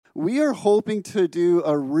We are hoping to do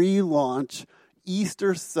a relaunch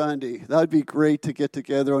Easter Sunday. That'd be great to get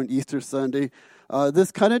together on Easter Sunday.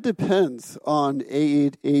 This kind of depends on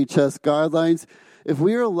AHS guidelines. If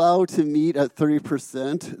we are allowed to meet at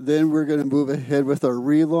 30%, then we're going to move ahead with our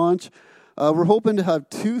relaunch. We're hoping to have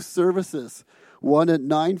 2 services, one at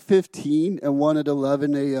 9:15 and one at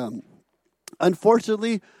 11 a.m.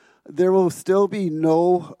 Unfortunately, there will still be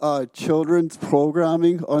no children's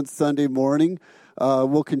programming on Sunday morning.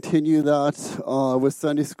 We'll continue that with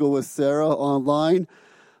Sunday School with Sarah online.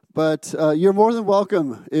 But you're more than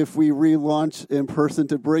welcome if we relaunch in person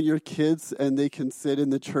to bring your kids and they can sit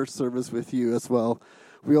in the church service with you as well.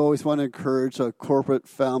 We always want to encourage a corporate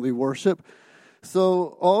family worship.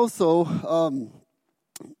 So also,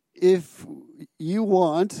 if you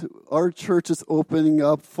want, our church is opening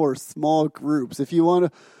up for small groups. If you want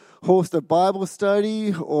to host a Bible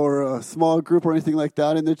study or a small group or anything like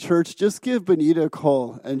that in the church, just give Benita a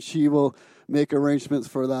call and she will make arrangements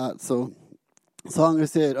for that. So as long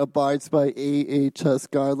as it abides by AHS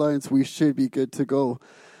guidelines, we should be good to go.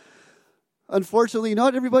 Unfortunately,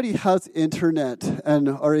 not everybody has internet and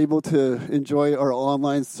are able to enjoy our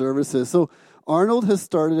online services. So Arnold has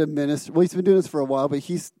started a ministry. Well, he's been doing this for a while, but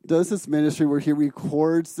he does this ministry where he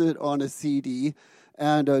records it on a CD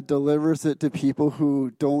and delivers it to people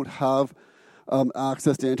who don't have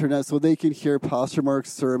access to internet so they can hear Pastor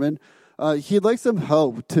Mark's sermon. He'd like some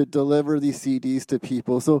help to deliver these CDs to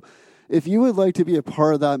people. So if you would like to be a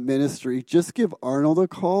part of that ministry, just give Arnold a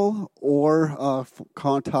call or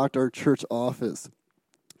contact our church office.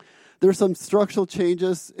 There's some structural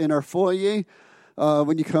changes in our foyer.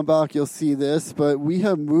 When you come back, you'll see this, but we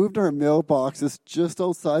have moved our mailboxes just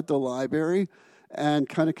outside the library and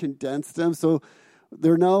kind of condensed them. So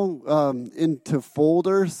they're now into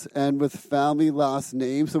folders and with family last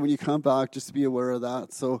names. So when you come back, just be aware of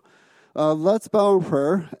that. So let's bow in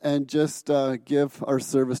prayer and just give our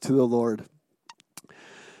service to the Lord.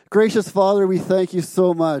 Gracious Father, we thank you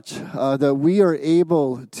so much that we are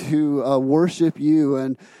able to worship you.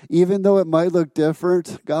 And even though it might look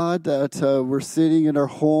different, God, that we're sitting in our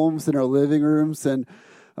homes, in our living rooms, and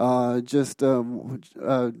just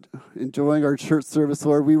enjoying our church service,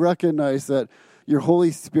 Lord, we recognize that your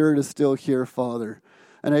Holy Spirit is still here, Father.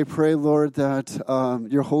 And I pray, Lord, that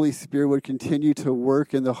your Holy Spirit would continue to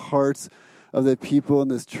work in the hearts of the people in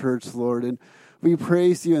this church, Lord. And we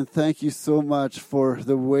praise you and thank you so much for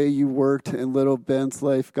the way you worked in little Ben's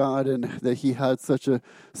life, God, and that he had such a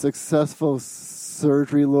successful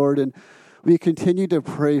surgery, Lord. And we continue to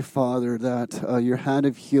pray, Father, that your hand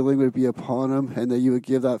of healing would be upon him and that you would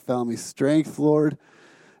give that family strength, Lord.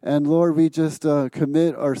 And Lord, we just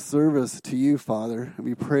commit our service to you, Father. And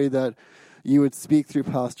we pray that you would speak through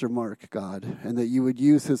Pastor Mark, God, and that you would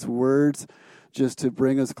use his words just to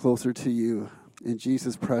bring us closer to you. In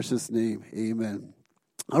Jesus' precious name, amen.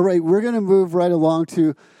 All right, we're going to move right along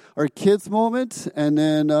to our kids' moment, and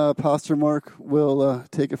then Pastor Mark will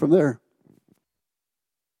take it from there.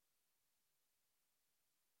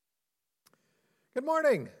 Good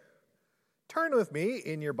morning. Turn with me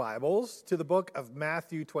in your Bibles to the book of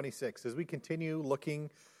Matthew 26 as we continue looking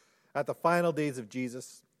at the final days of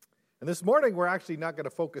Jesus. And this morning, we're actually not going to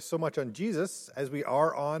focus so much on Jesus as we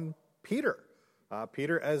are on Peter.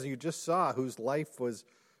 Peter, as you just saw, whose life was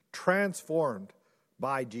transformed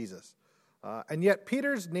by Jesus. And yet,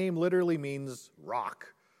 Peter's name literally means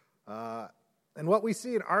rock. And what we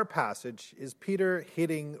see in our passage is Peter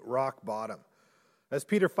hitting rock bottom. As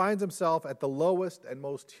Peter finds himself at the lowest and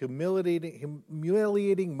most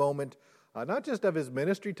humiliating moment, not just of his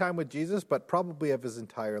ministry time with Jesus, but probably of his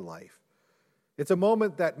entire life. It's a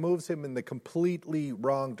moment that moves him in the completely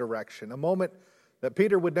wrong direction, a moment that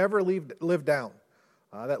Peter would never live down,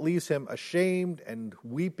 that leaves him ashamed and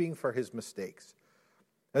weeping for his mistakes.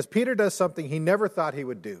 As Peter does something he never thought he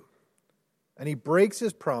would do, and he breaks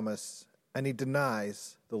his promise and he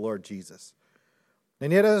denies the Lord Jesus.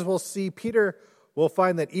 And yet, as we'll see, Peter will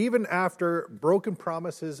find that even after broken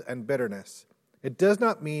promises and bitterness, it does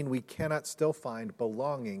not mean we cannot still find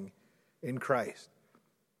belonging in Christ.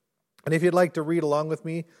 And if you'd like to read along with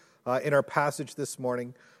me in our passage this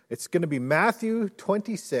morning, it's going to be Matthew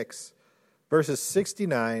 26, verses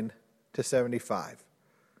 69 to 75.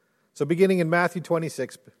 So beginning in Matthew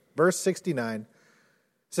 26, verse 69, it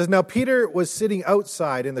says, "Now Peter was sitting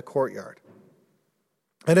outside in the courtyard,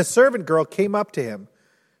 and a servant girl came up to him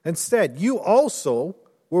and said, 'You also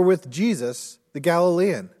were with Jesus the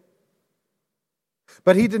Galilean.'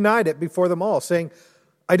 But he denied it before them all, saying,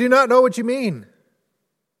 'I do not know what you mean.'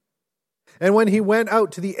 And when he went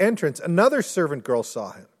out to the entrance, another servant girl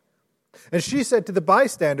saw him. And she said to the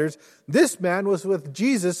bystanders, 'This man was with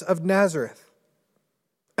Jesus of Nazareth.'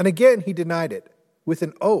 And again he denied it with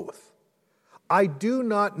an oath. I do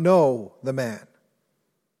not know the man.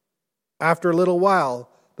 After a little while,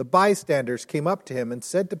 the bystanders came up to him and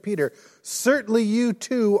said to Peter, certainly you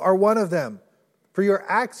too are one of them, for your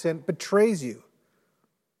accent betrays you.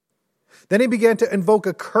 Then he began to invoke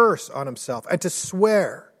a curse on himself and to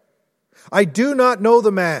swear, I do not know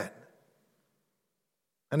the man.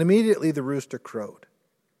 And immediately the rooster crowed.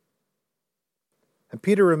 And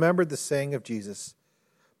Peter remembered the saying of Jesus,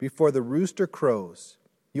 before the rooster crows,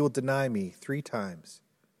 you will deny me 3 times.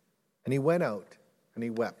 And he went out and he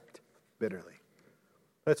wept bitterly.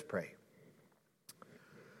 Let's pray.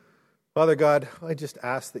 Father God, I just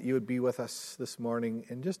ask that you would be with us this morning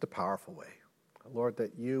in just a powerful way. Lord,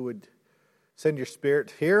 that you would send your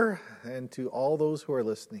Spirit here and to all those who are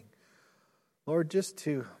listening. Lord, just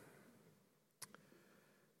to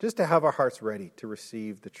have our hearts ready to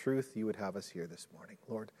receive the truth you would have us hear this morning.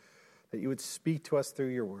 Lord, that you would speak to us through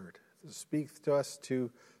your word. Speak to us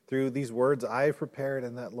through these words I've prepared,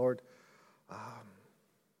 and that, Lord,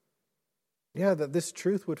 that this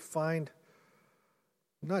truth would find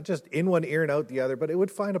not just in one ear and out the other, but it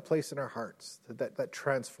would find a place in our hearts that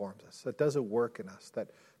transforms us, that does a work in us,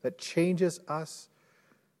 that changes us,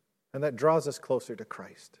 and that draws us closer to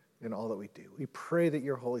Christ in all that we do. We pray that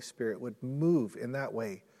your Holy Spirit would move in that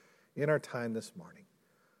way in our time this morning.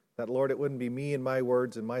 That, Lord, it wouldn't be me and my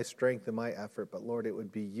words and my strength and my effort, but, Lord, it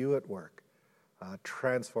would be you at work,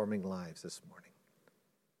 transforming lives this morning.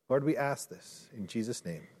 Lord, we ask this in Jesus'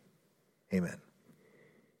 name. Amen.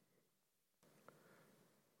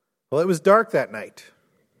 Well, it was dark that night.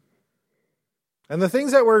 And the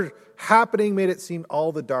things that were happening made it seem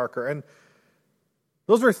all the darker. And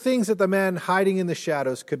those were things that the man hiding in the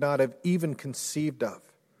shadows could not have even conceived of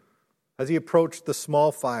as he approached the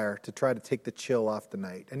small fire to try to take the chill off the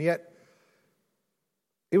night. And yet,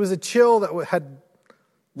 it was a chill that had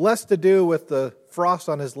less to do with the frost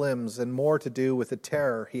on his limbs and more to do with the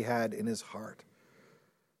terror he had in his heart.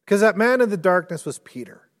 Because that man in the darkness was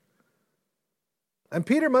Peter. And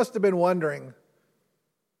Peter must have been wondering,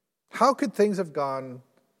 how could things have gone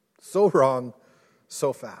so wrong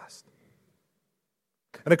so fast?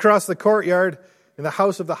 And across the courtyard in the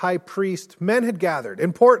house of the high priest, men had gathered,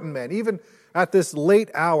 important men, even at this late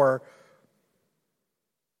hour.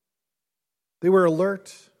 They were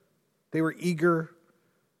alert, they were eager,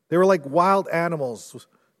 they were like wild animals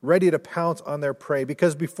ready to pounce on their prey,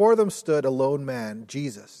 because before them stood a lone man,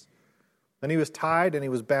 Jesus. And he was tied and he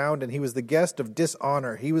was bound and he was the guest of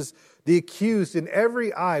dishonor. He was the accused, and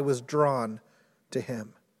every eye was drawn to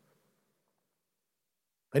him.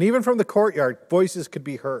 And even from the courtyard, voices could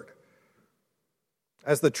be heard.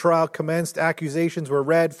 As the trial commenced, accusations were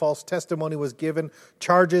read, false testimony was given,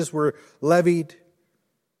 charges were levied.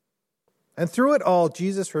 And through it all,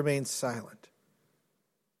 Jesus remained silent.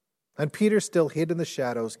 And Peter still hid in the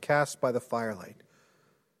shadows cast by the firelight,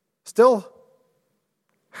 still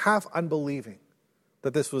half unbelieving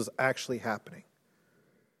that this was actually happening.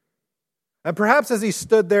 And perhaps as he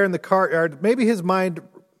stood there in the courtyard, maybe his mind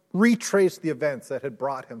retraced the events that had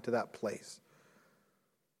brought him to that place.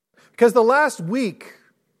 Because the last week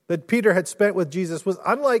that Peter had spent with Jesus was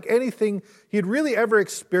unlike anything he had really ever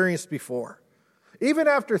experienced before. Even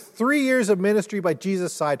after 3 years of ministry by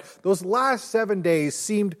Jesus' side, those last 7 days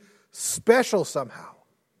seemed special somehow,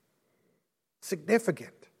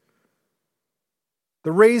 significant.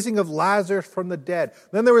 The raising of Lazarus from the dead.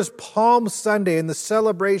 Then there was Palm Sunday and the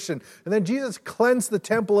celebration. And then Jesus cleansed the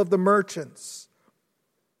temple of the merchants.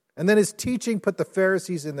 And then his teaching put the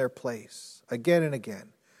Pharisees in their place again and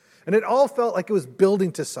again. And it all felt like it was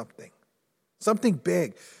building to something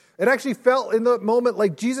big. It actually felt in the moment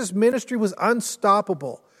like Jesus' ministry was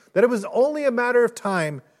unstoppable, that it was only a matter of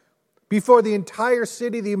time before the entire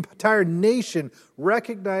city, the entire nation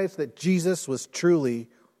recognized that Jesus was truly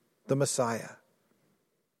the Messiah.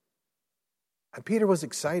 And Peter was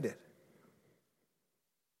excited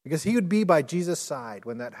because he would be by Jesus' side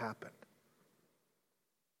when that happened.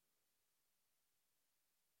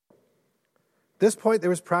 At this point, there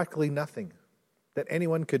was practically nothing that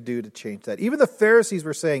anyone could do to change that. Even the Pharisees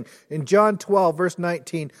were saying in John 12, verse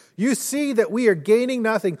 19, you see that we are gaining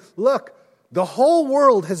nothing. Look, the whole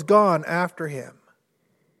world has gone after him.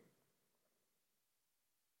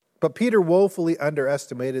 But Peter woefully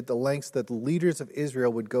underestimated the lengths that the leaders of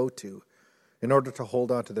Israel would go to in order to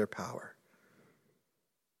hold on to their power.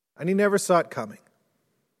 And he never saw it coming.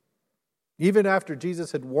 Even after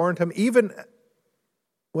Jesus had warned him, even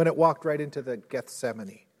when it walked right into the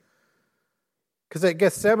Gethsemane. Because at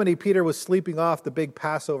Gethsemane, Peter was sleeping off the big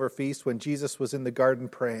Passover feast when Jesus was in the garden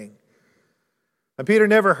praying. And Peter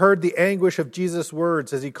never heard the anguish of Jesus'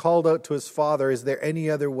 words as he called out to his Father, "Is there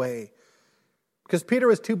any other way?" Because Peter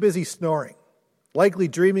was too busy snoring, likely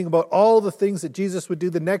dreaming about all the things that Jesus would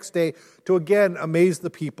do the next day to again amaze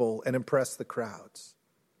the people and impress the crowds.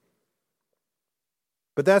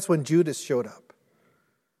 But that's when Judas showed up.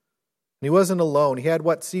 And he wasn't alone. He had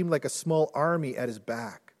what seemed like a small army at his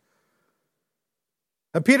back.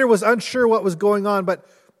 And Peter was unsure what was going on, but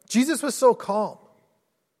Jesus was so calm,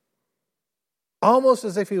 almost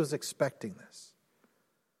as if he was expecting this.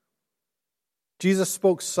 Jesus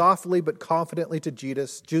spoke softly but confidently to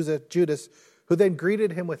Judas, who then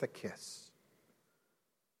greeted him with a kiss.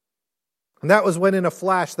 And that was when in a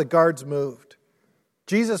flash the guards moved.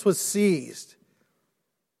 Jesus was seized,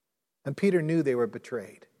 and Peter knew they were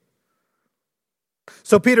betrayed.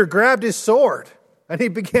 So Peter grabbed his sword and he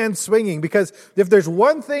began swinging, because if there's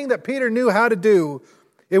one thing that Peter knew how to do,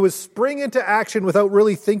 it was spring into action without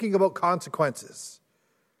really thinking about consequences.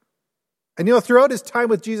 And throughout his time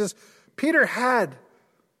with Jesus, Peter had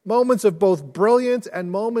moments of both brilliance and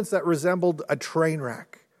moments that resembled a train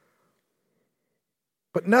wreck.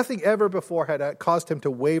 But nothing ever before had caused him to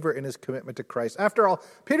waver in his commitment to Christ. After all,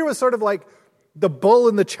 Peter was sort of like the bull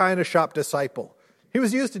in the china shop disciple. He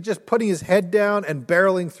was used to just putting his head down and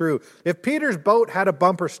barreling through. If Peter's boat had a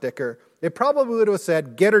bumper sticker, it probably would have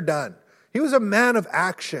said, "Get her done." He was a man of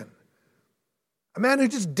action, a man who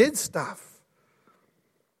just did stuff.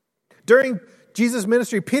 During Jesus'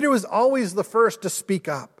 ministry, Peter was always the first to speak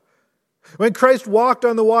up. When Christ walked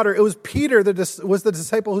on the water, it was Peter that was the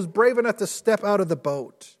disciple who was brave enough to step out of the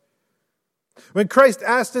boat. When Christ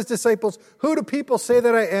asked his disciples, "Who do people say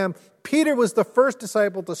that I am?" Peter was the first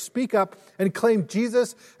disciple to speak up and claim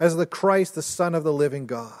Jesus as the Christ, the Son of the living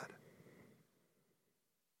God.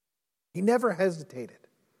 He never hesitated.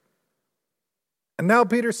 And now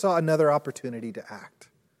Peter saw another opportunity to act.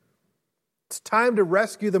 It's time to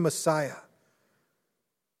rescue the Messiah.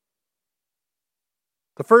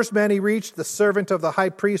 The first man he reached, the servant of the high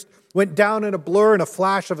priest, went down in a blur and a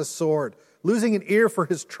flash of a sword, losing an ear for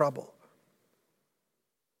his trouble.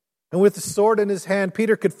 And with the sword in his hand,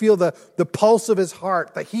 Peter could feel the pulse of his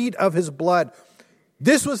heart, the heat of his blood.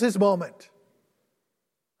 This was his moment.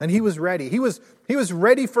 And he was ready. He was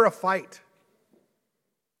ready for a fight.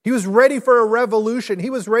 He was ready for a revolution. He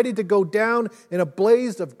was ready to go down in a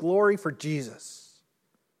blaze of glory for Jesus.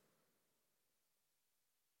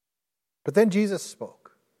 But then Jesus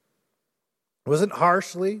spoke. It wasn't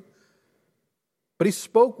harshly, but he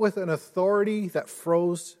spoke with an authority that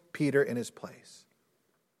froze Peter in his place.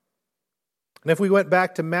 And if we went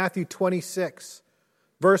back to Matthew 26,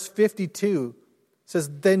 verse 52, it says,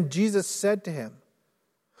 "Then Jesus said to him,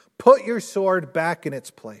 'Put your sword back in its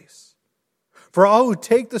place. For all who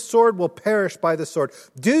take the sword will perish by the sword.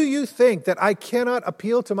 Do you think that I cannot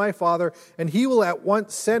appeal to my Father, and he will at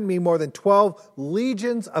once send me more than 12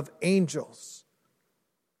 legions of angels?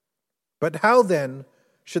 But how then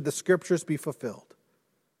should the scriptures be fulfilled,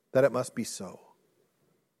 that it must be so?'"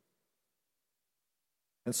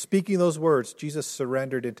 And speaking those words, Jesus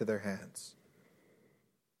surrendered into their hands.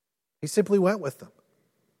 He simply went with them.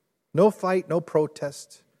 No fight, no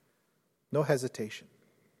protest, no hesitation.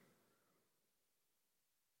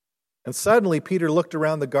 And suddenly Peter looked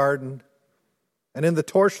around the garden, and in the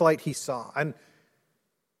torchlight he saw. And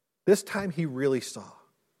this time he really saw.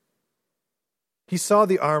 He saw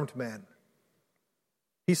the armed men.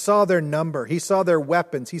 He saw their number. He saw their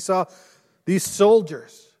weapons. He saw these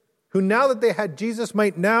soldiers who, now that they had Jesus,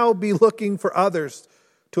 might now be looking for others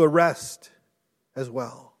to arrest as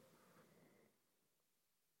well.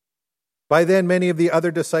 By then, many of the other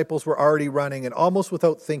disciples were already running, and almost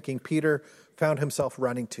without thinking, Peter found himself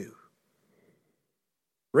running too.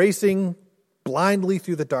 Racing blindly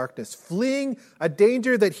through the darkness, fleeing a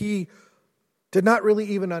danger that he did not really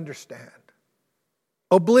even understand.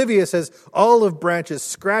 Oblivious as olive branches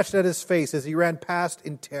scratched at his face as he ran past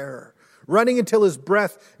in terror, running until his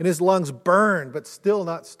breath in his lungs burned, but still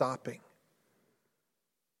not stopping.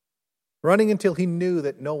 Running until he knew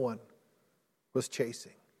that no one was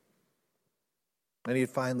chasing. And he had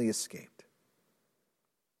finally escaped.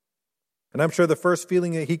 And I'm sure the first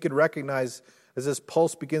feeling that he could recognize as his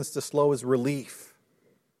pulse begins to slow is relief.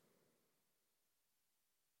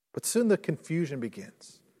 But soon the confusion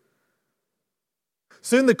begins.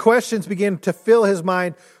 Soon the questions begin to fill his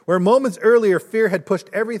mind where moments earlier fear had pushed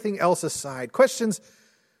everything else aside. Questions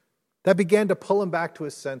that began to pull him back to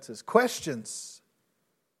his senses. Questions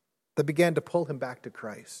that began to pull him back to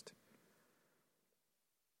Christ.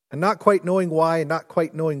 And not quite knowing why and not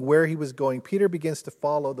quite knowing where he was going, Peter begins to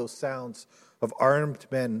follow those sounds of armed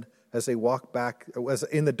men as they walk back, as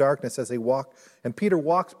in the darkness as they walk. And Peter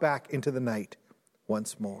walks back into the night,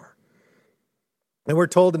 once more. And we're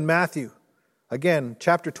told in Matthew, again,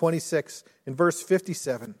 chapter 26, in verse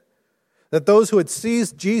 57, that those who had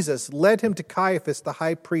seized Jesus led him to Caiaphas, the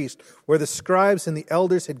high priest, where the scribes and the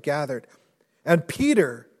elders had gathered. And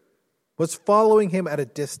Peter was following him at a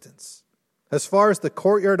distance, as far as the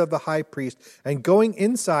courtyard of the high priest, and going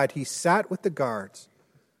inside, he sat with the guards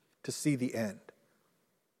to see the end.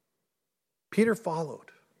 Peter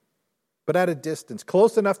followed, but at a distance,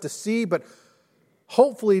 close enough to see, but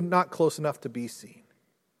hopefully not close enough to be seen.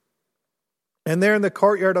 And there in the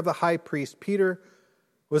courtyard of the high priest, Peter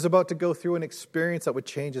was about to go through an experience that would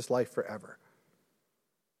change his life forever.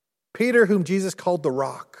 Peter, whom Jesus called the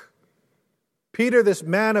Rock. Peter, this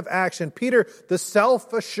man of action. Peter, the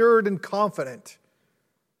self-assured and confident,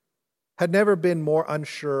 had never been more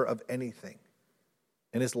unsure of anything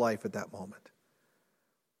in his life at that moment.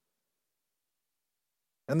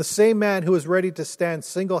 And the same man who was ready to stand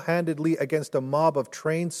single-handedly against a mob of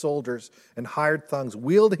trained soldiers and hired thugs,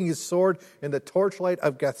 wielding his sword in the torchlight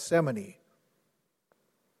of Gethsemane,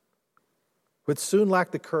 would soon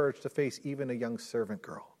lack the courage to face even a young servant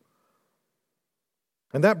girl.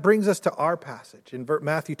 And that brings us to our passage in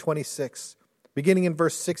Matthew 26, beginning in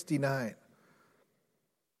verse 69,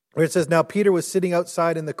 where it says, "Now Peter was sitting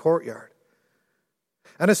outside in the courtyard,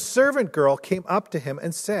 and a servant girl came up to him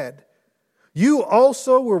and said, 'You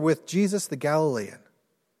also were with Jesus the Galilean.'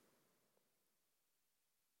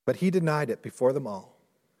 But he denied it before them all,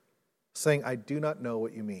 saying, 'I do not know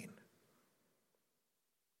what you mean.'"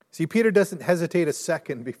 See, Peter doesn't hesitate a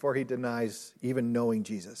second before he denies even knowing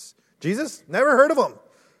Jesus. Jesus? Never heard of him.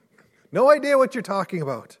 No idea what you're talking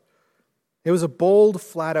about. It was a bold,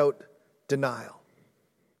 flat-out denial.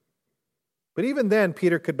 But even then,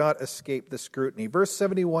 Peter could not escape the scrutiny. Verse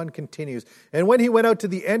 71 continues, "And when he went out to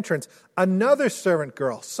the entrance, another servant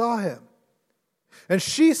girl saw him. And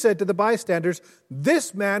she said to the bystanders,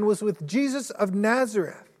 'This man was with Jesus of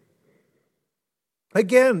Nazareth.'"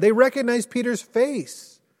 Again, they recognized Peter's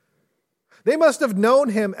face. They must have known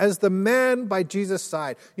him as the man by Jesus'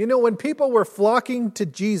 side. You know, when people were flocking to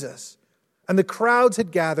Jesus and the crowds had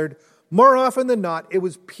gathered, more often than not, it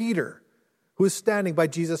was Peter who was standing by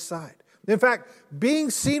Jesus' side. In fact, being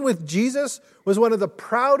seen with Jesus was one of the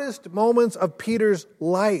proudest moments of Peter's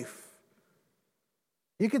life.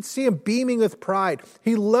 You could see him beaming with pride.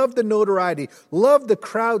 He loved the notoriety, loved the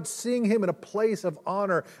crowd seeing him in a place of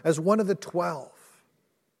honor as one of the 12,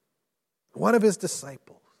 one of his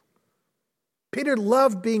disciples. Peter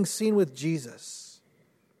loved being seen with Jesus.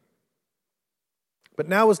 But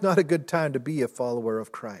now is not a good time to be a follower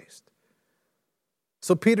of Christ.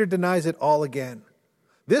 So Peter denies it all again,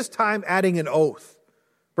 this time adding an oath.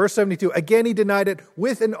 Verse 72, again he denied it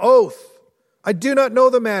with an oath. "I do not know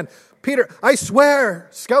the man. Peter, I swear,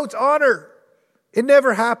 Scout's honor, it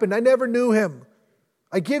never happened. I never knew him.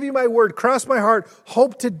 I give you my word, cross my heart,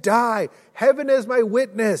 hope to die. Heaven is my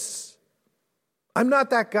witness. I'm not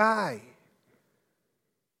that guy."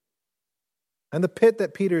 And the pit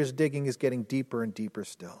that Peter is digging is getting deeper and deeper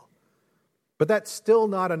still. But that's still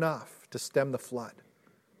not enough to stem the flood.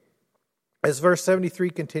 As verse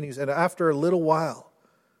 73 continues, "And after a little while,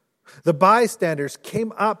 the bystanders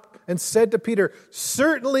came up and said to Peter,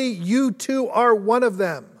 'Certainly you too are one of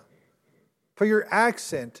them, for your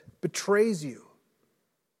accent betrays you.'"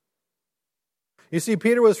 You see,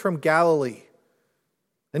 Peter was from Galilee.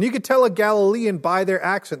 And you could tell a Galilean by their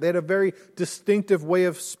accent. They had a very distinctive way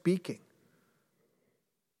of speaking.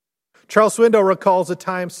 Charles Swindoll recalls a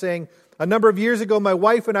time saying, "A number of years ago, my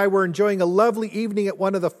wife and I were enjoying a lovely evening at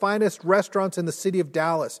one of the finest restaurants in the city of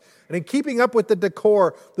Dallas. And in keeping up with the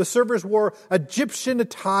decor, the servers wore Egyptian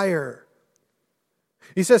attire."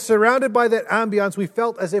 He says, "Surrounded by that ambiance, we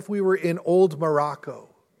felt as if we were in old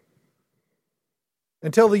Morocco.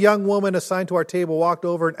 Until the young woman assigned to our table walked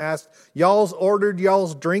over and asked, 'Y'all's ordered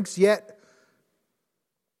y'all's drinks yet?'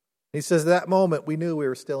 He says, at that moment, we knew we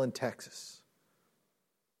were still in Texas."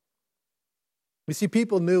 You see,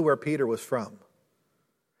 people knew where Peter was from.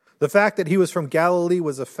 The fact that he was from Galilee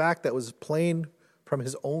was a fact that was plain from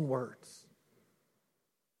his own words.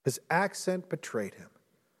 His accent betrayed him.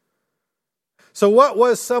 So what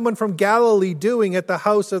was someone from Galilee doing at the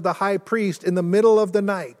house of the high priest in the middle of the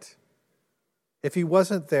night if he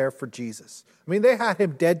wasn't there for Jesus? I mean, they had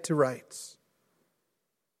him dead to rights.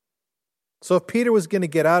 So if Peter was going to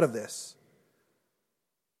get out of this,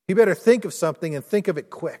 he better think of something and think of it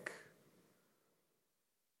quick.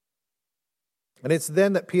 And it's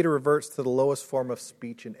then that Peter reverts to the lowest form of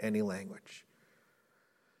speech in any language.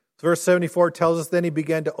 Verse 74 tells us, "Then he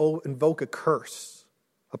began to invoke a curse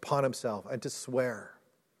upon himself and to swear,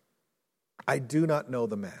 'I do not know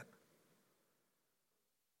the man.'"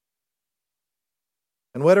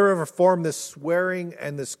 And whatever form this swearing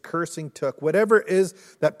and this cursing took, whatever it is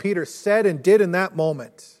that Peter said and did in that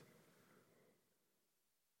moment,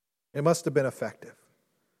 it must have been effective.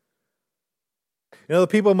 You know, the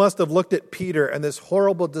people must have looked at Peter and this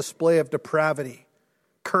horrible display of depravity,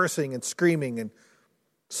 cursing and screaming and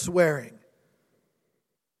swearing.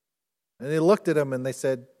 And they looked at him and they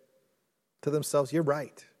said to themselves, "You're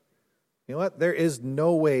right. You know what? There is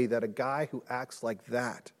no way that a guy who acts like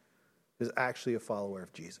that is actually a follower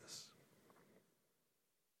of Jesus."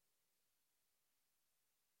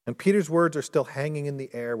 And Peter's words are still hanging in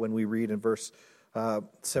the air when we read in verse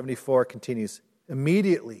 74, continues,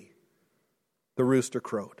 "Immediately the rooster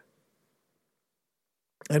crowed."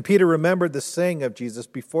 And Peter remembered the saying of Jesus,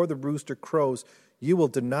 "Before the rooster crows, you will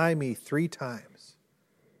deny me 3 times."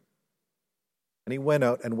 And he went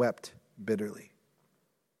out and wept bitterly.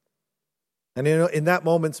 And in that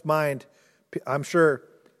moment's mind, I'm sure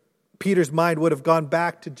Peter's mind would have gone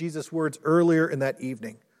back to Jesus' words earlier in that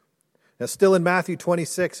evening. Now, still in Matthew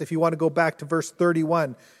 26, if you want to go back to verse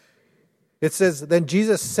 31, it says, "Then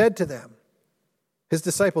Jesus said to them," his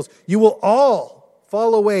disciples, "You will all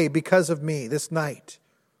fall away because of me this night.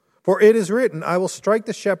 For it is written, I will strike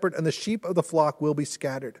the shepherd and the sheep of the flock will be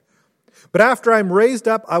scattered. But after I am raised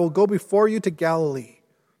up, I will go before you to Galilee."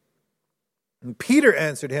 And Peter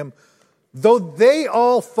answered him, "Though they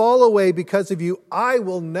all fall away because of you, I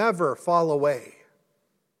will never fall away."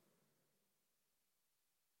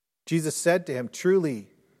 Jesus said to him,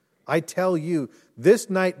 "Truly, I tell you, this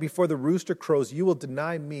night before the rooster crows, you will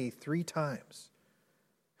deny me 3 times.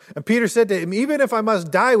 And Peter said to him, "Even if I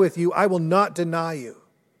must die with you, I will not deny you."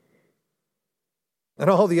 And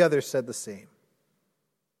all the others said the same.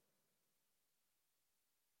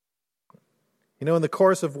 You know, in the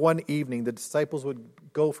course of one evening, the disciples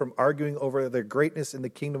would go from arguing over their greatness in the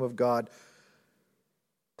kingdom of God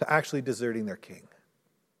to actually deserting their king.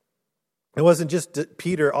 It wasn't just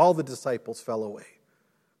Peter, all the disciples fell away.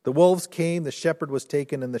 The wolves came, the shepherd was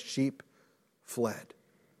taken, and the sheep fled.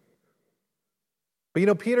 But you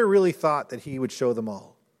know, Peter really thought that he would show them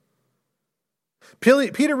all.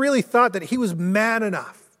 Peter really thought that he was man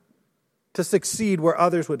enough to succeed where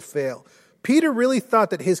others would fail. Peter really thought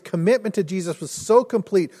that his commitment to Jesus was so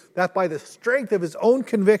complete that by the strength of his own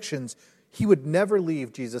convictions, he would never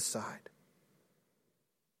leave Jesus' side.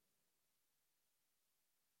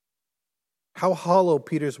 How hollow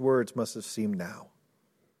Peter's words must have seemed now.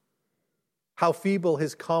 How feeble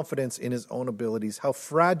his confidence in his own abilities. How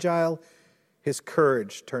fragile his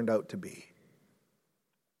courage turned out to be.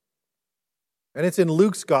 And it's in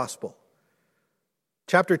Luke's gospel,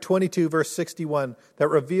 chapter 22, verse 61, that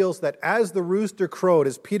reveals that as the rooster crowed,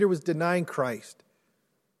 as Peter was denying Christ,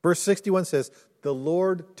 verse 61 says, "The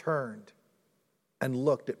Lord turned and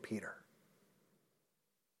looked at Peter."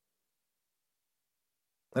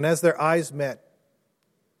 And as their eyes met,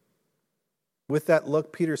 with that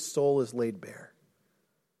look, Peter's soul is laid bare.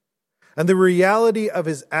 And the reality of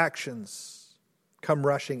his actions come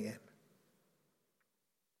rushing in.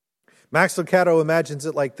 Max Lucado imagines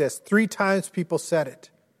it like this: 3 times people said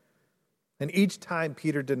it, and each time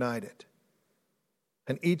Peter denied it,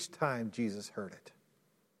 and each time Jesus heard it.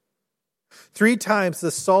 3 times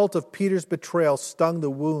the salt of Peter's betrayal stung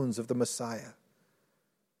the wounds of the Messiah.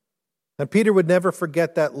 And Peter would never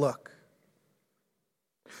forget that look.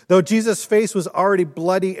 Though Jesus' face was already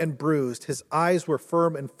bloody and bruised, his eyes were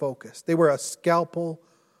firm and focused. They were a scalpel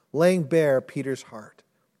laying bare Peter's heart.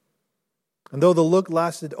 And though the look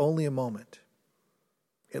lasted only a moment,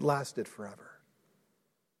 it lasted forever.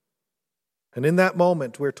 And in that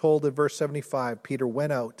moment, we're told in verse 75, Peter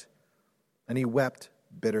went out and he wept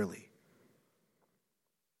bitterly.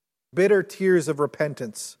 Bitter tears of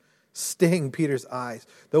repentance sting Peter's eyes.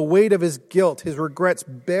 The weight of his guilt, his regrets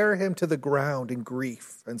bear him to the ground in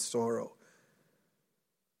grief and sorrow.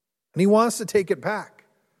 And he wants to take it back.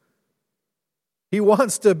 He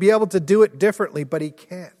wants to be able to do it differently, but he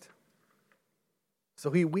can't. So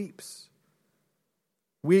he weeps.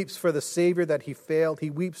 Weeps for the Savior that he failed. He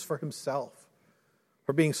weeps for himself,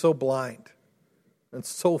 for being so blind and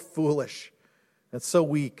so foolish and so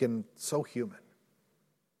weak and so human.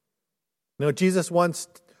 You know, Jesus once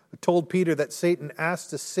told Peter that Satan asked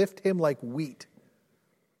to sift him like wheat.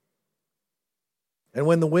 And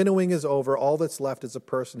when the winnowing is over, all that's left is a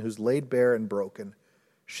person who's laid bare and broken,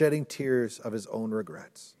 shedding tears of his own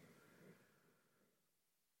regrets.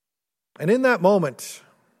 And in that moment,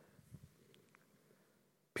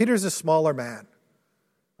 Peter's a smaller man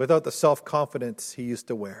without the self-confidence he used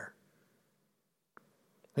to wear.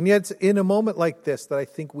 And yet it's in a moment like this that I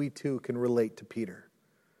think we too can relate to Peter.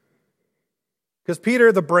 Because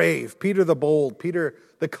Peter the brave, Peter the bold, Peter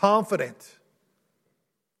the confident,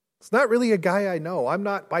 It's not really a guy I know. I'm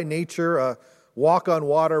not by nature a walk on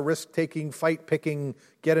water, risk-taking, fight-picking,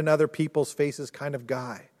 get in other people's faces kind of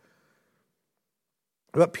guy.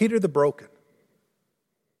 But Peter the broken,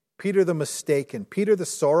 Peter the mistaken, Peter the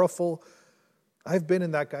sorrowful, I've been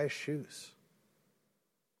in that guy's shoes.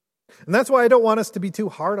 And that's why I don't want us to be too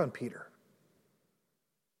hard on Peter.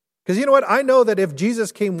 Because you know what? I know that if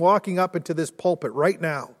Jesus came walking up into this pulpit right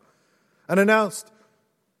now and announced,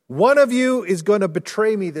 one of you is going to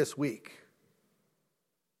betray me this week,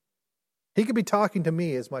 he could be talking to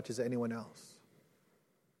me as much as anyone else.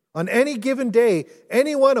 On any given day,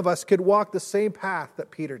 any one of us could walk the same path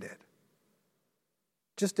that Peter did,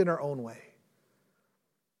 just in our own way.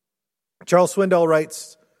 Charles Swindoll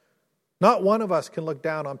writes, not one of us can look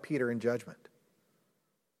down on Peter in judgment.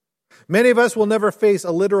 Many of us will never face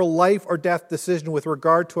a literal life or death decision with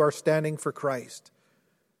regard to our standing for Christ.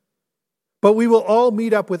 But we will all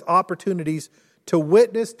meet up with opportunities to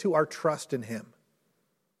witness to our trust in Him.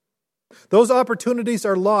 Those opportunities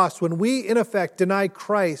are lost when we, in effect, deny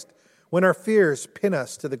Christ when our fears pin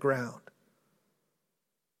us to the ground.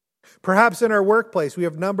 Perhaps in our workplace, we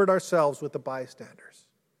have numbered ourselves with the bystanders.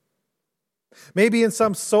 Maybe in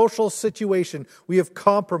some social situation, we have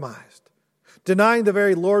compromised, denying the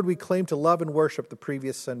very Lord we claim to love and worship the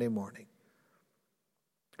previous Sunday morning.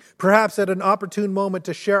 Perhaps at an opportune moment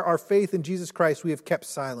to share our faith in Jesus Christ, we have kept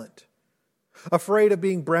silent, afraid of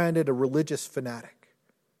being branded a religious fanatic.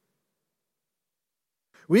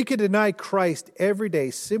 We can deny Christ every day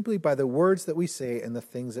simply by the words that we say and the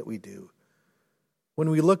things that we do, when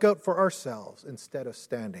we look out for ourselves instead of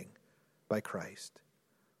standing by Christ.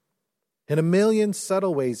 In a million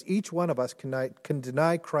subtle ways, each one of us can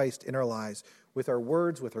deny Christ in our lives with our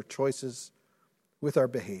words, with our choices, with our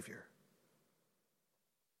behavior.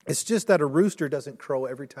 It's just that a rooster doesn't crow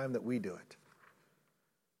every time that we do it.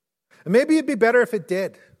 And maybe it'd be better if it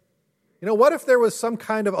did. You know, what if there was some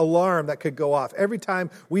kind of alarm that could go off every time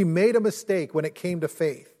we made a mistake when it came to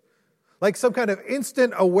faith? Like some kind of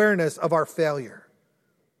instant awareness of our failure.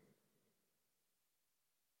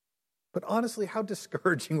 But honestly, how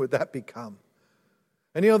discouraging would that become?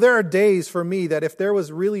 And you know, there are days for me that if there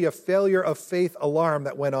was really a failure of faith alarm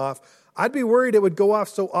that went off, I'd be worried it would go off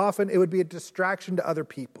so often it would be a distraction to other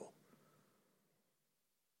people.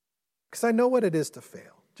 Because I know what it is to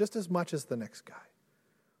fail, just as much as the next guy.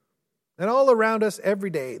 And all around us every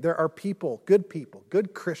day, there are people,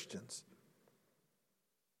 good Christians.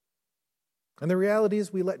 And the reality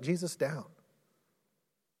is we let Jesus down.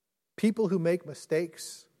 People who make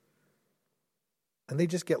mistakes, and they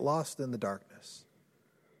just get lost in the darkness.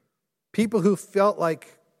 People who felt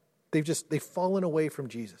like they've fallen away from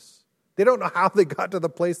Jesus. They don't know how they got to the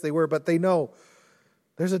place they were, but they know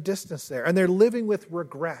there's a distance there. And they're living with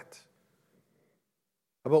regret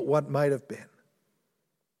about what might have been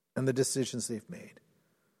and the decisions they've made.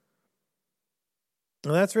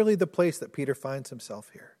 And that's really the place that Peter finds himself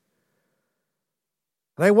here.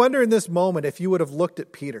 And I wonder in this moment if you would have looked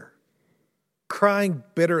at Peter, crying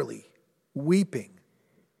bitterly, weeping,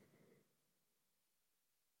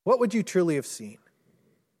 what would you truly have seen?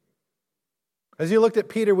 As you looked at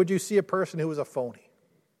Peter, would you see a person who was a phony?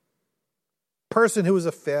 A person who was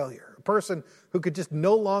a failure? A person who could just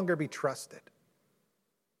no longer be trusted?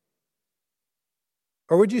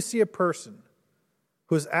 Or would you see a person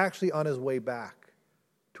who is actually on his way back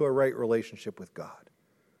to a right relationship with God?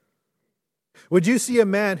 Would you see a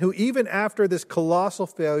man who, even after this colossal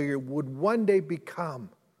failure, would one day become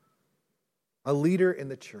a leader in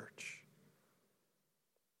the church?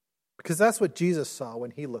 Because that's what Jesus saw when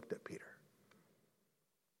he looked at Peter.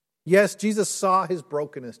 Yes, Jesus saw his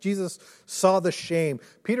brokenness. Jesus saw the shame.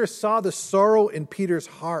 Peter saw the sorrow in Peter's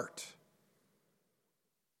heart.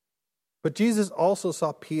 But Jesus also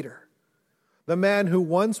saw Peter, the man who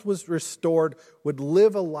once was restored, would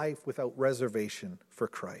live a life without reservation for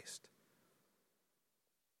Christ.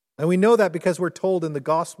 And we know that because we're told in the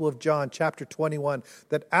Gospel of John, chapter 21,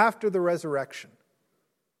 that after the resurrection,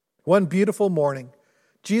 one beautiful morning,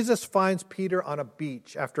 Jesus finds Peter on a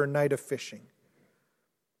beach after a night of fishing.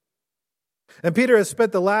 And Peter has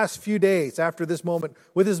spent the last few days after this moment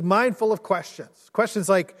with his mind full of questions. Questions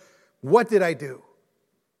like, what did I do?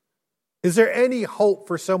 Is there any hope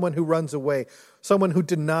for someone who runs away, someone who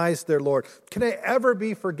denies their Lord? Can I ever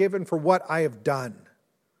be forgiven for what I have done?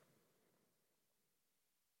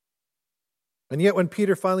 And yet when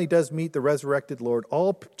Peter finally does meet the resurrected Lord,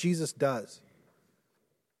 all Jesus does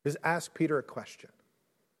is ask Peter a question.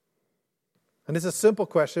 And it's a simple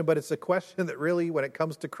question, but it's a question that really, when it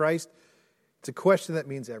comes to Christ, it's a question that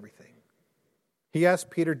means everything. He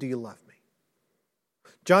asked Peter, do you love me?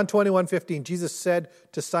 John 21:15, Jesus said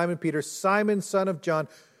to Simon Peter, Simon, son of John,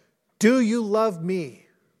 Do you love me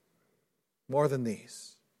more than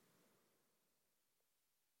these?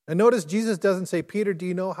 And notice Jesus doesn't say, Peter, do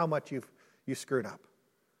you know how much you screwed up?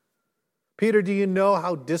 Peter, do you know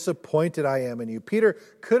how disappointed I am in you? Peter,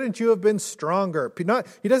 couldn't you have been stronger?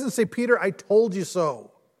 He doesn't say, Peter, I told you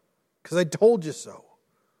so, because I told you so.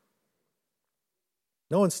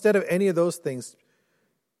 No, instead of any of those things,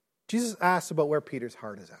 Jesus asks about where Peter's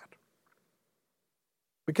heart is at.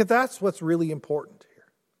 Because that's what's really important here.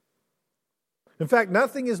 In fact,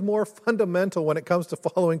 nothing is more fundamental when it comes to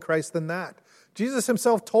following Christ than that. Jesus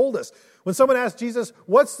himself told us. When someone asked Jesus,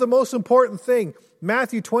 what's the most important thing?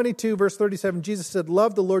 Matthew 22, verse 37, Jesus said,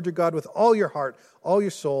 love the Lord your God with all your heart, all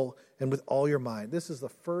your soul, and with all your mind. This is the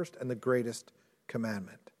first and the greatest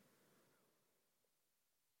commandment.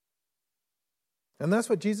 And that's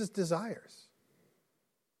what Jesus desires.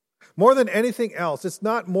 More than anything else, it's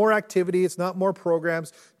not more activity, it's not more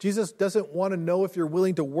programs. Jesus doesn't want to know if you're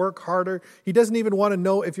willing to work harder. He doesn't even want to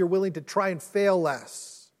know if you're willing to try and fail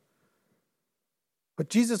less. What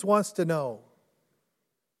Jesus wants to know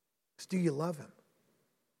is, do you love him?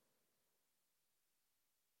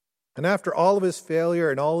 And after all of his failure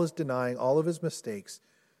and all his denying, all of his mistakes,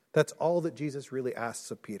 that's all that Jesus really asks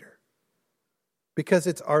of Peter. Because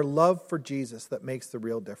it's our love for Jesus that makes the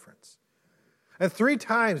real difference. And 3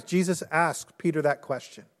 times Jesus asked Peter that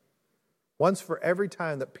question. Once for every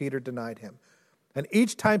time that Peter denied him. And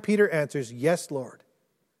each time Peter answers, yes, Lord,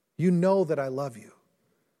 you know that I love you.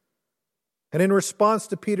 And in response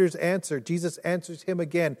to Peter's answer, Jesus answers him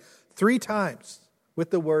again 3 times with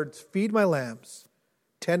the words, feed my lambs,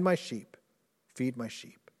 tend my sheep, feed my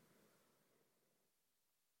sheep.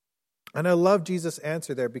 And I love Jesus'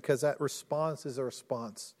 answer there because that response is a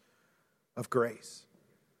response of grace.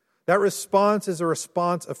 That response is a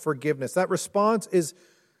response of forgiveness. That response is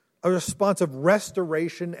a response of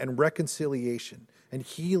restoration and reconciliation and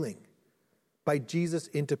healing by Jesus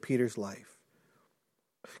into Peter's life.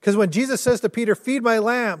 Because when Jesus says to Peter, feed my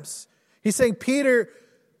lambs, he's saying, Peter,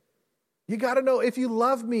 you got to know, if you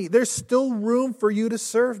love me, there's still room for you to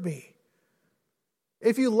serve me.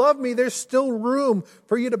 If you love me, there's still room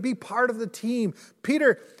for you to be part of the team.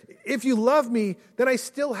 Peter, if you love me, then I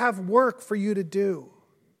still have work for you to do.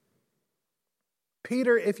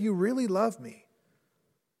 Peter, if you really love me,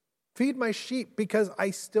 feed my sheep because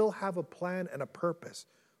I still have a plan and a purpose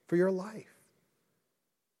for your life.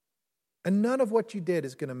 And none of what you did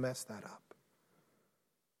is going to mess that up.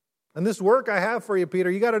 And this work I have for you, Peter,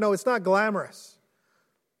 you got to know it's not glamorous.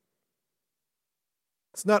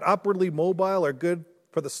 It's not upwardly mobile or good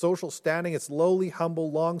for the social standing. It's lowly,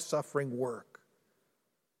 humble, long-suffering work.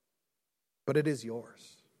 But it is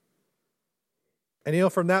yours.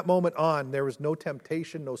 And from that moment on, there was no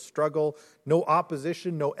temptation, no struggle, no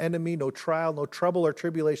opposition, no enemy, no trial, no trouble or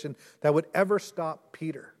tribulation that would ever stop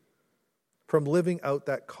Peter from living out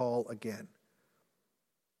that call again.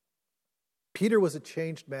 Peter was a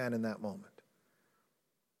changed man in that moment.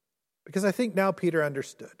 Because I think now Peter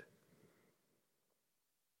understood.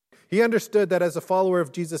 He understood that as a follower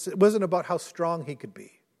of Jesus, it wasn't about how strong he could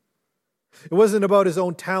be. It wasn't about his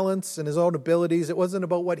own talents and his own abilities. It wasn't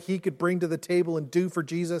about what he could bring to the table and do for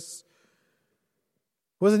Jesus.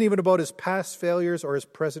 It wasn't even about his past failures or his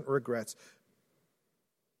present regrets.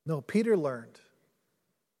 No, Peter learned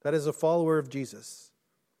that as a follower of Jesus,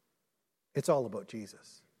 it's all about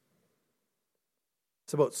Jesus.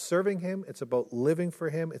 It's about serving him. It's about living for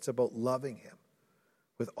him. It's about loving him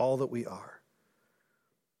with all that we are.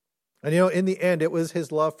 And in the end, it was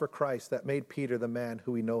his love for Christ that made Peter the man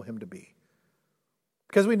who we know him to be.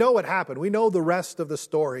 Because we know what happened. We know the rest of the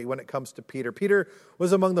story when it comes to Peter. Peter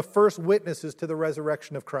was among the first witnesses to the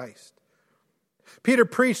resurrection of Christ. Peter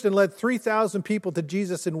preached and led 3,000 people to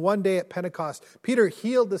Jesus in one day at Pentecost. Peter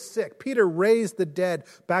healed the sick. Peter raised the dead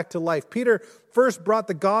back to life. Peter first brought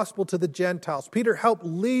the gospel to the Gentiles. Peter helped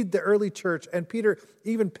lead the early church. And Peter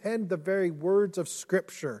even penned the very words of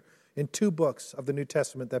Scripture in 2 books of the New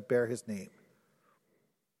Testament that bear his name.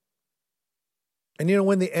 And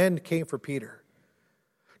when the end came for Peter,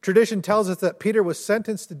 tradition tells us that Peter was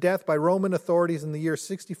sentenced to death by Roman authorities in the year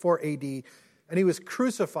 64 AD, and he was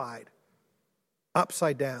crucified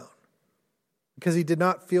upside down because he did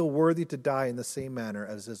not feel worthy to die in the same manner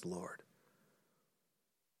as his Lord.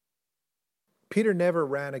 Peter never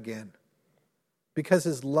ran again because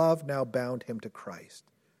his love now bound him to Christ.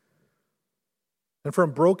 And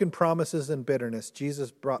from broken promises and bitterness,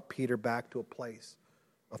 Jesus brought Peter back to a place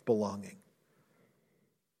of belonging.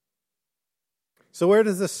 So where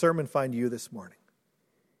does this sermon find you this morning?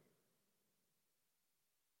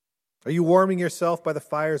 Are you warming yourself by the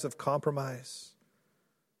fires of compromise?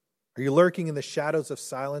 Are Are you lurking in the shadows of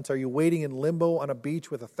silence? Are you waiting in limbo on a beach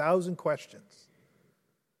with 1,000 questions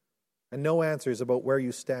and no answers about where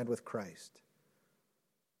you stand with Christ?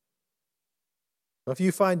 Well, if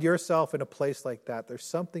you find yourself in a place like that, there's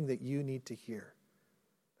something that you need to hear.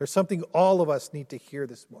 There's something all of us need to hear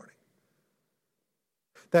this morning.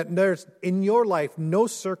 That there's in your life no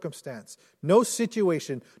circumstance, no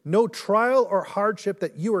situation, no trial or hardship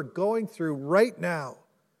that you are going through right now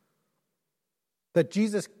that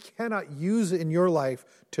Jesus cannot use in your life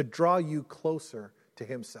to draw you closer to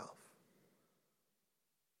himself.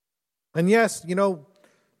 And yes,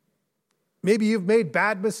 maybe you've made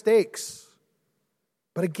bad mistakes.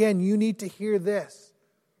 But again, you need to hear this.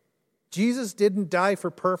 Jesus didn't die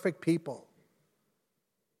for perfect people.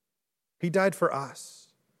 He died for us.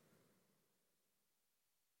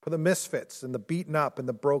 For the misfits and the beaten up and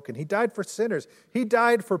the broken. He died for sinners. He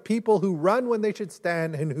died for people who run when they should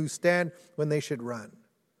stand and who stand when they should run.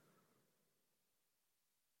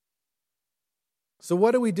 So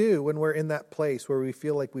what do we do when we're in that place where we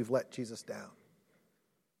feel like we've let Jesus down?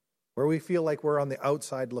 Where we feel like we're on the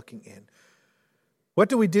outside looking in? What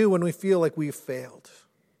do we do when we feel like we've failed?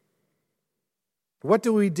 What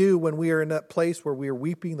do we do when we are in that place where we are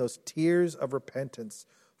weeping those tears of repentance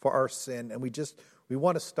for our sin and we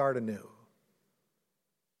want to start anew?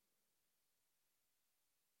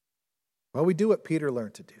 Well, we do what Peter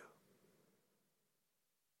learned to do.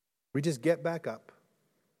 We just get back up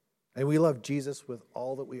and we love Jesus with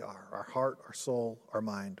all that we are, our heart, our soul, our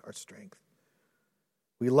mind, our strength.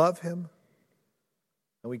 We love him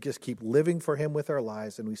and we just keep living for him with our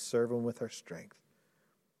lives and we serve him with our strength.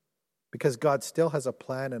 Because God still has a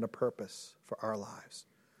plan and a purpose for our lives.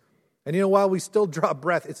 And while we still draw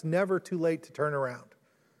breath, it's never too late to turn around.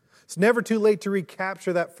 It's never too late to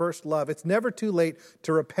recapture that first love. It's never too late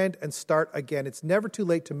to repent and start again. It's never too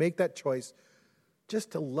late to make that choice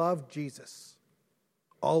just to love Jesus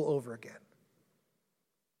all over again.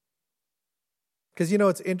 Because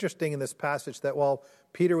it's interesting in this passage that while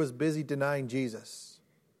Peter was busy denying Jesus,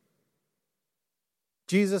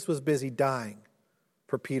 Jesus was busy dying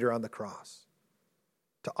for Peter on the cross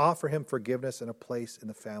to offer him forgiveness and a place in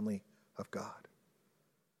the family of God.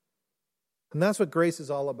 And that's what grace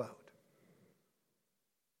is all about.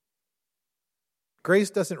 Grace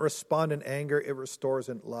doesn't respond in anger, it restores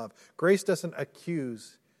in love. Grace doesn't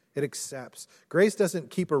accuse, it accepts. Grace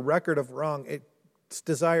doesn't keep a record of wrong. Its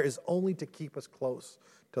desire is only to keep us close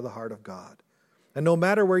to the heart of God. And no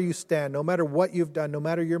matter where you stand, no matter what you've done, no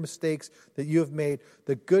matter your mistakes that you have made,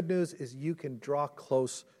 the good news is you can draw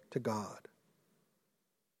close to God.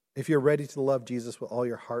 If you're ready to love Jesus with all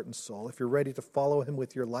your heart and soul, if you're ready to follow him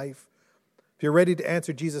with your life, if you're ready to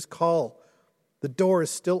answer Jesus' call, the door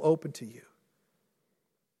is still open to you.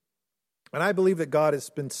 And I believe that God has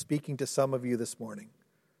been speaking to some of you this morning.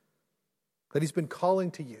 That he's been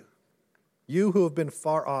calling to you. You who have been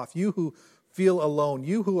far off, you who feel alone,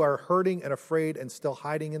 you who are hurting and afraid and still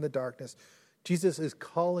hiding in the darkness. Jesus is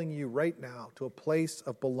calling you right now to a place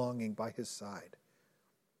of belonging by his side.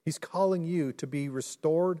 He's calling you to be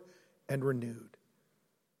restored and renewed.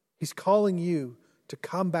 He's calling you to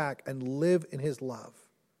come back and live in his love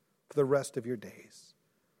for the rest of your days.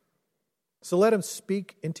 So let him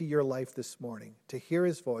speak into your life this morning, to hear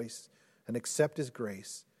his voice and accept his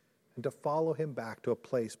grace, and to follow him back to a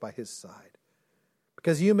place by his side.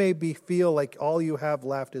 Because you may feel like all you have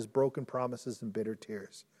left is broken promises and bitter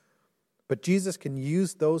tears. But Jesus can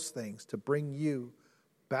use those things to bring you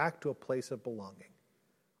back to a place of belonging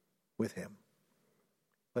with him.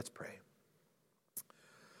 Let's pray.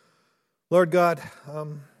 Lord God,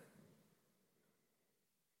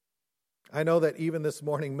 I know that even this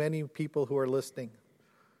morning, many people who are listening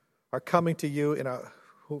are coming to you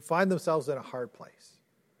who find themselves in a hard place.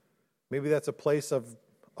 Maybe that's a place of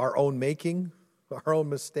our own making, our own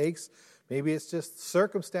mistakes. Maybe it's just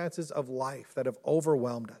circumstances of life that have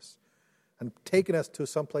overwhelmed us and taken us to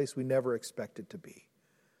some place we never expected to be.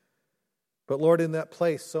 But Lord, in that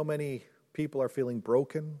place, so many people are feeling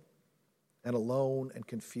broken and alone and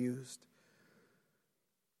confused.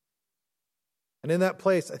 And in that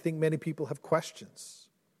place, I think many people have questions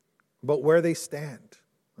about where they stand,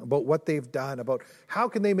 about what they've done, about how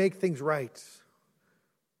can they make things right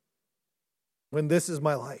when this is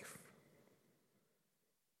my life.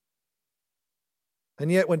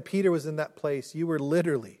 And yet when Peter was in that place, you were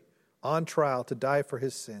literally on trial to die for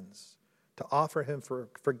his sins, to offer him for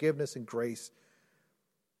forgiveness and grace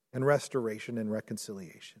and restoration and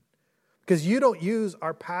reconciliation. Because you don't use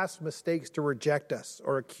our past mistakes to reject us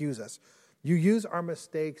or accuse us. You use our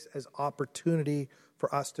mistakes as opportunity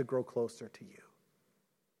for us to grow closer to you.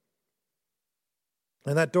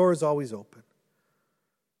 And that door is always open.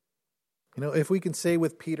 If we can say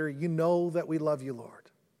with Peter, you know that we love you, Lord.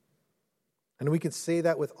 And we can say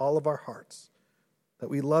that with all of our hearts, that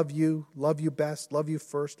we love you best, love you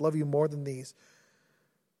first, love you more than these.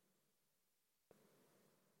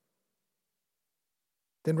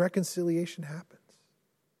 Then reconciliation happens.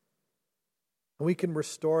 And we can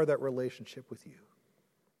restore that relationship with you.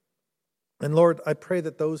 And Lord, I pray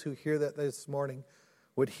that those who hear that this morning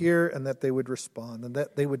would hear and that they would respond and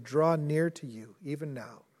that they would draw near to you even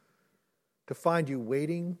now to find you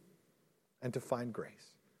waiting and to find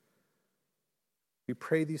grace. We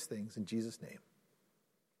pray these things in Jesus' name.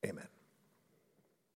 Amen.